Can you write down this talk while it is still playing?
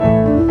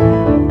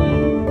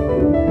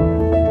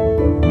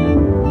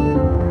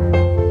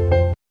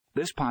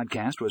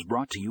podcast was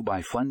brought to you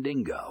by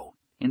FUNDINGO.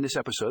 In this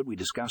episode, we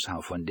discuss how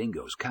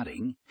FUNDINGO's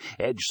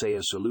cutting-edge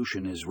SaaS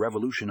solution is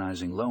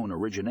revolutionizing loan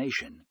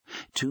origination.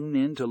 Tune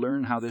in to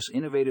learn how this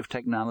innovative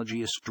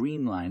technology is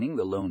streamlining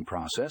the loan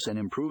process and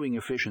improving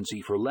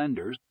efficiency for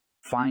lenders.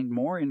 Find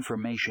more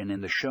information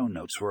in the show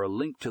notes for a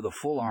link to the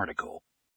full article.